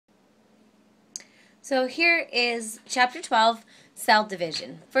So here is Chapter 12, Cell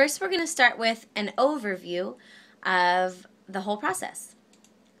Division. First, we're going to start with an overview of the whole process.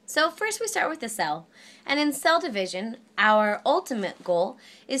 So first we start with the cell, and in cell division, our ultimate goal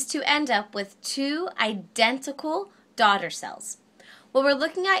is to end up with two identical daughter cells. What we're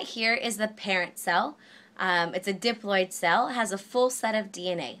looking at here is the parent cell. It's a diploid cell, it has a full set of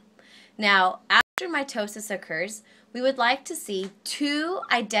DNA. Now, after mitosis occurs, we would like to see two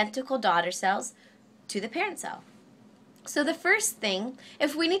identical daughter cells to the parent cell. So the first thing,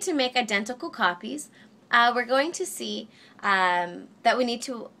 if we need to make identical copies, we're going to see that we need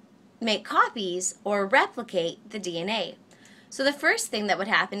to make copies or replicate the DNA. So the first thing that would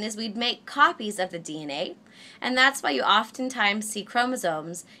happen is we'd make copies of the DNA, and that's why you oftentimes see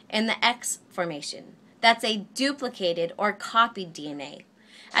chromosomes in the X formation. That's a duplicated or copied DNA.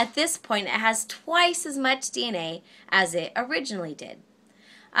 At this point, it has twice as much DNA as it originally did.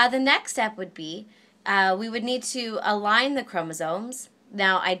 The next step would be we would need to align the chromosomes.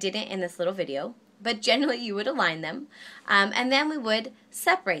 Now, I didn't in this little video, but generally you would align them, and then we would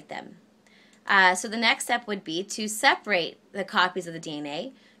separate them. So the next step would be to separate the copies of the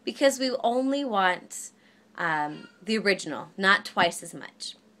DNA because we only want the original, not twice as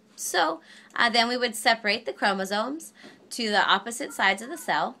much. So then we would separate the chromosomes to the opposite sides of the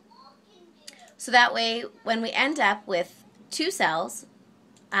cell. So that way, when we end up with two cells,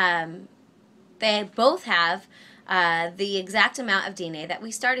 they both have the exact amount of DNA that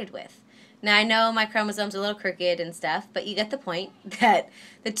we started with. Now, I know my chromosomes are a little crooked and stuff, but you get the point that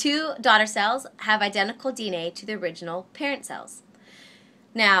the two daughter cells have identical DNA to the original parent cells.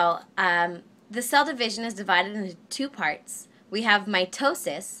 Now, the cell division is divided into two parts. We have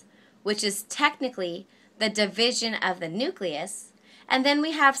mitosis, which is technically the division of the nucleus, and then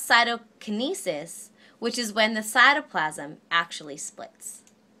we have cytokinesis, which is when the cytoplasm actually splits.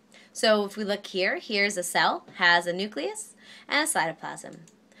 So if we look here, here's a cell, has a nucleus and a cytoplasm.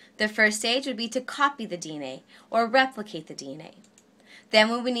 The first stage would be to copy the DNA or replicate the DNA. Then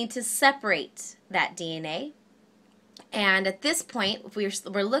we would need to separate that DNA. And at this point, if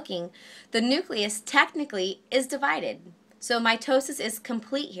we're looking, the nucleus technically is divided. So mitosis is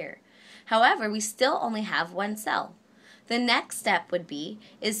complete here. However, we still only have one cell. The next step would be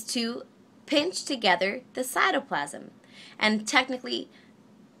is to pinch together the cytoplasm and technically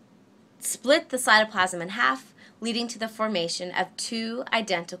split the cytoplasm in half, leading to the formation of two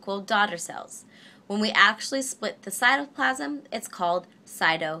identical daughter cells. When we actually split the cytoplasm, it's called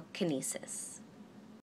cytokinesis.